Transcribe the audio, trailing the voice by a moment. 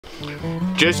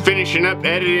Just finishing up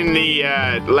editing the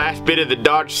last bit of the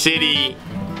Dodge City,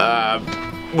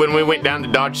 when we went down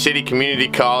to Dodge City Community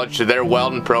College to their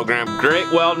welding program.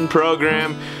 Great welding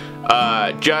program.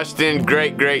 Justin,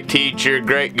 great teacher,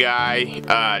 great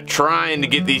guy, trying to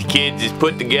get these kids as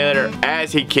put together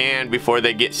as he can before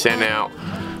they get sent out.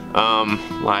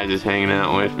 Liza's hanging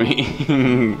out with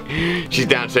me. She's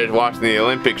downstairs watching the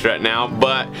Olympics right now,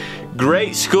 but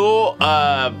great school.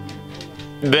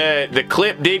 The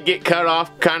clip did get cut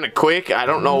off kind of quick. I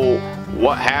don't know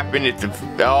what happened.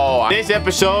 This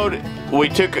episode we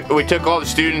took all the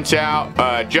students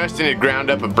out. Justin had ground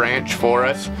up a branch for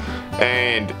us,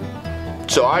 and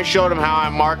so I showed him how I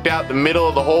marked out the middle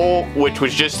of the hole, which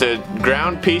was just a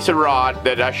ground piece of rod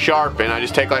that I sharpen. I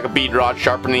just take like a bead rod,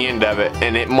 sharpen the end of it,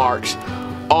 and it marks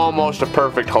almost a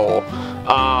perfect hole.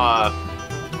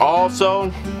 Also,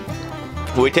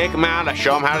 we take them out, I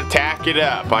show them how to tack it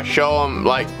up. I show them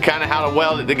like kind of how to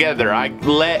weld it together. I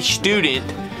let student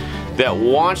that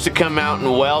wants to come out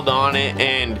and weld on it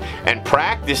and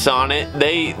practice on it,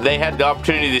 they had the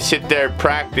opportunity to sit there and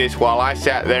practice while I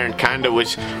sat there and kind of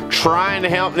was trying to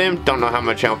help them. Don't know how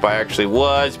much help I actually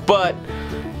was, but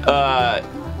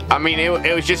I mean,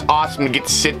 it was just awesome to get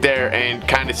to sit there and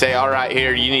kind of say, all right,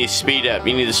 here, you need to speed up,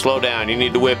 you need to slow down, you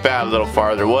need to whip out a little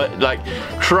farther.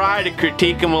 Try to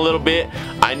critique them a little bit.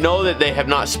 I know that they have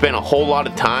not spent a whole lot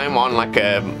of time on like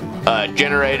a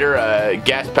generator,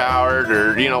 gas powered,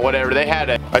 or you know, whatever. They had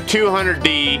a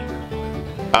 200D,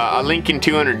 a Lincoln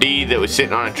 200D that was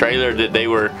sitting on a trailer that they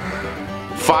were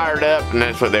fired up, and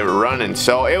that's what they were running.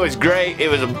 So it was great. It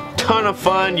was a ton of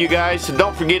fun, you guys. So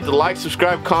don't forget to like,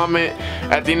 subscribe, comment.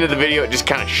 At the end of the video, it just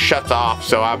kind of shuts off,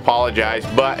 so I apologize.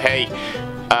 But hey,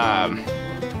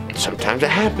 sometimes it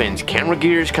happens. Camera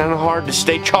gear is kind of hard to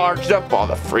stay charged up all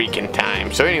the freaking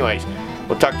time. So anyways,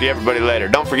 we'll talk to you everybody later.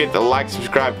 Don't forget to like,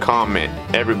 subscribe, comment.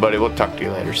 Everybody, we'll talk to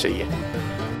you later. See ya.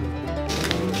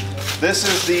 This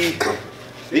is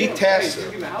the test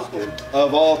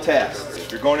of all tests.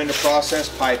 If you're going into process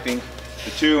piping,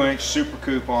 the 2-inch super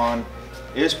coupon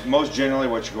is most generally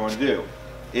what you're going to do.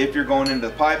 If you're going into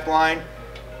the pipeline,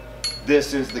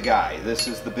 this is the guy. This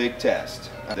is the big test.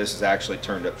 This is actually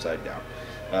turned upside down.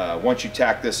 Once you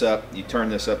tack this up, you turn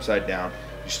this upside down,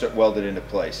 you start weld it into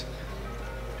place.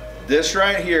 This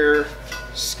right here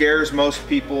scares most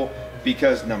people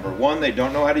because number one, they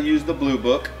don't know how to use the blue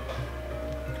book.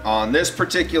 On this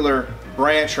particular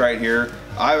branch right here,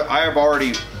 I have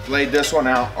already laid this one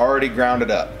out, already ground it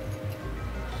up.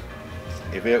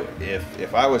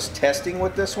 If I was testing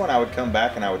with this one, I would come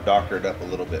back and I would doctor it up a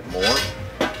little bit more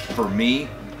for me,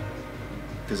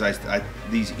 because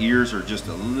these ears are just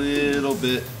a little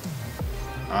bit,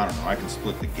 I don't know, I can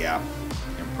split the gap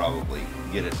and probably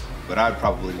get it, but I'd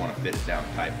probably want to fit it down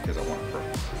tight because I want it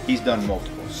perfect. He's done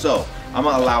multiple, so I'm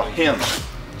gonna allow him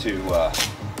to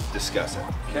discuss it.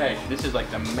 Okay, this is like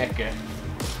the mecca.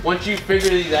 Once you figure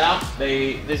these out,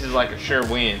 this is like a sure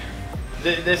win.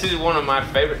 This is one of my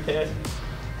favorite tests.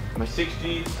 My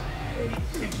 6Gs, I hate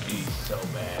 6Gs so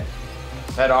bad.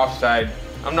 That offside,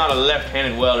 I'm not a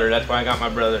left-handed welder, that's why I got my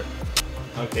brother.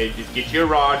 Okay, just get your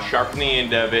rod, sharpen the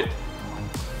end of it.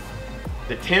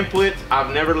 The template,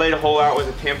 I've never laid a hole out with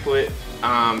a template,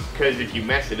 because if you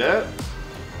mess it up,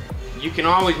 you can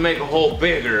always make a hole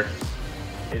bigger.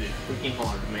 It is freaking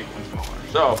hard to make one smaller.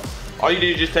 So, all you do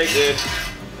is just take this,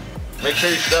 make sure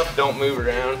your stuff don't move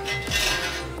around.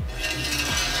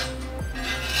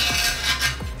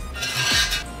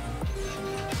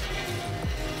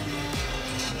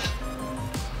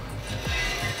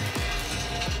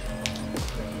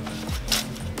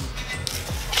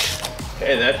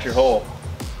 Okay, that's your hole.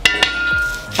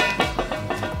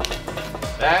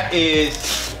 That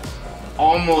is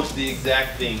almost the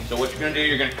exact thing. So what you're gonna do,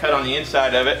 you're gonna cut on the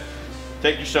inside of it,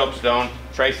 take your soapstone,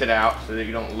 trace it out so that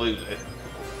you don't lose it.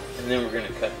 And then we're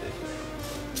gonna cut this.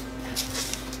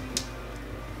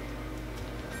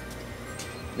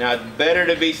 Now it's better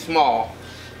to be small,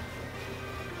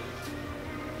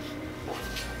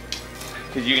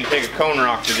 because you can take a cone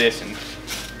rock to this and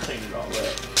clean it all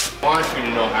up. I want you to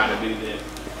know how to do this.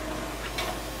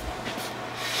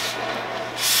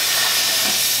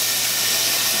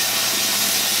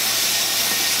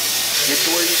 Get to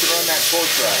where you can run that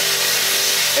torch right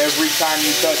every time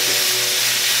you touch it.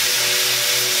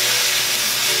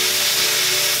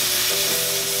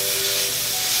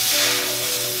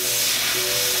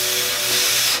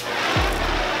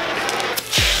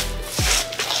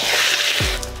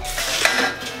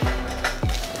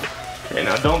 Okay,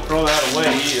 now don't throw that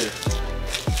away either,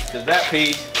 because that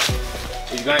piece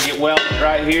is going to get welded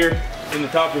right here in the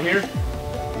top of here,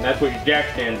 and that's what your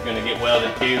jack stand is going to get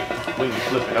welded to when you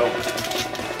flip it over.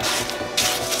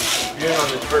 doing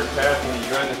on this first pass, when you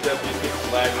run this up, you just get the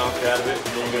slag knocked out of it, and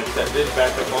then you're gonna set this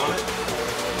back up on it.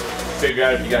 Figure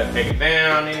out if you gotta take it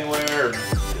down anywhere, or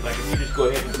like if you just go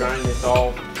ahead and grind this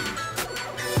all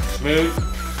smooth,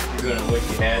 you're gonna wish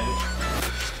you hadn't.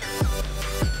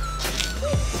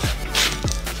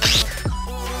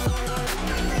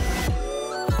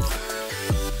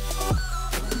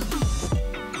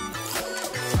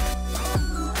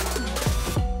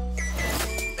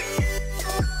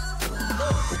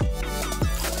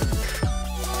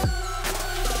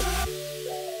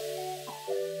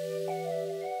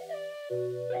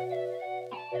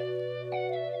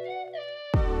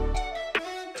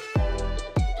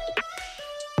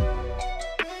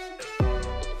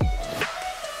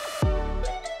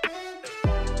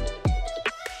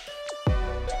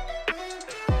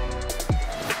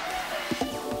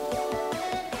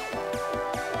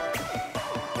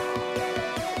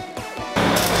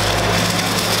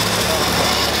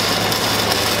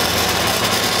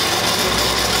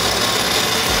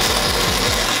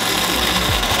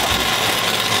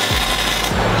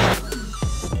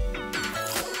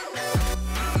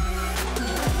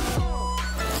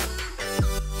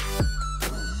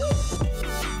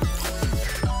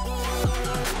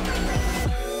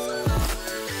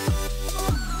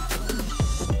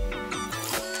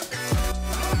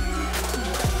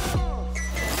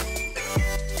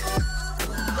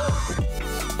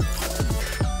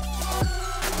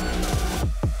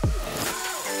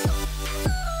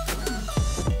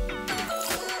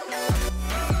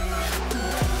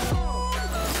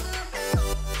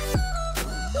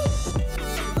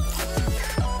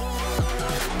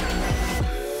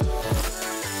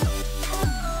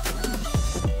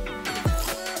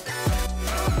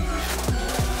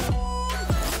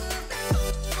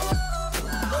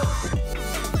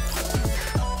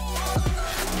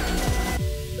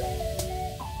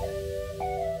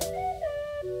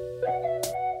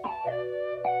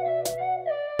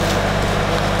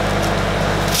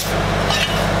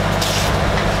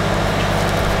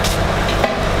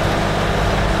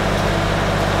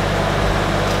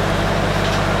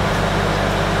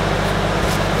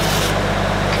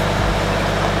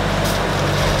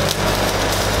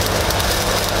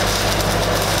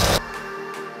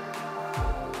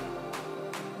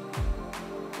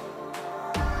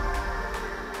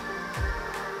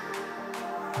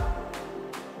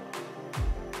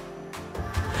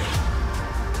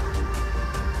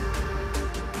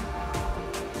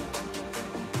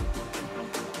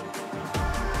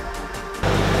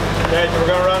 Okay, so we're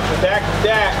going to run from stack to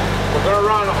stack. We're going to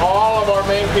run all of our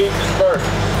main pieces first.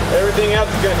 Everything else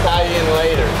is going to tie in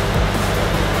later.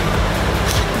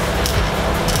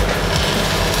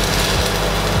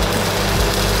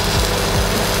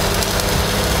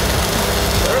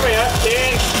 Turn me up,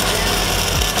 10.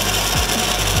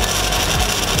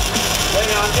 Wait,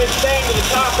 now I'm just staying to the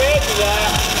top edge of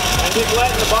that and just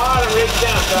letting the bottom reach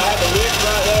down. So I have the width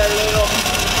right there a little.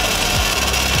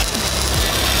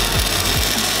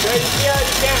 Okay, you see how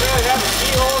you can't really have a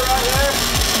keyhole right there?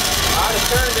 I'd have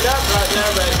turned it up right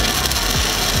there, but...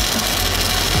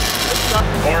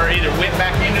 Or either whip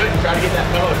back into it and try to get that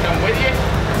puddle to come with you.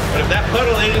 But if that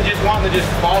puddle isn't just wanting to just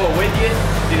follow with you,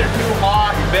 it's either too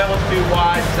hot, your bevel's too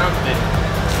wide, something.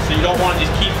 So you don't want to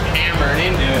just keep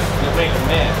hammering into it. You'll make a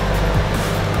mess.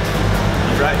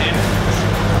 You're right-handed.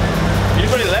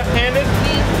 Anybody left-handed?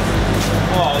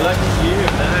 Oh, lucky you.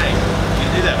 Nice. You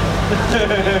can do that.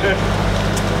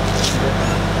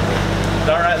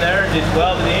 Start right there, just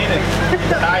weld it in and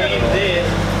tie in this.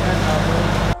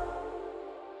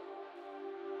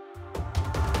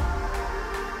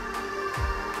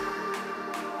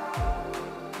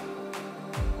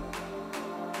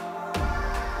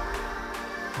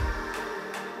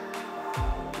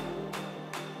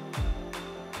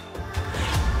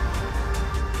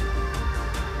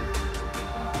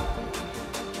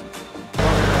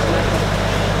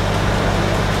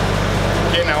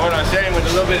 Now what I'm saying with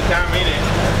a little bit of time in it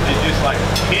is just like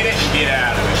hit it and get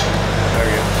out of it.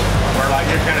 Okay. Or like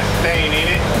you're kind of staying in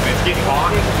it, and it's getting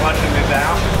hot, flushing this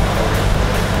out.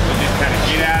 So just kind of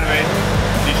get out of it,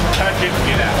 just touch it and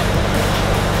get out.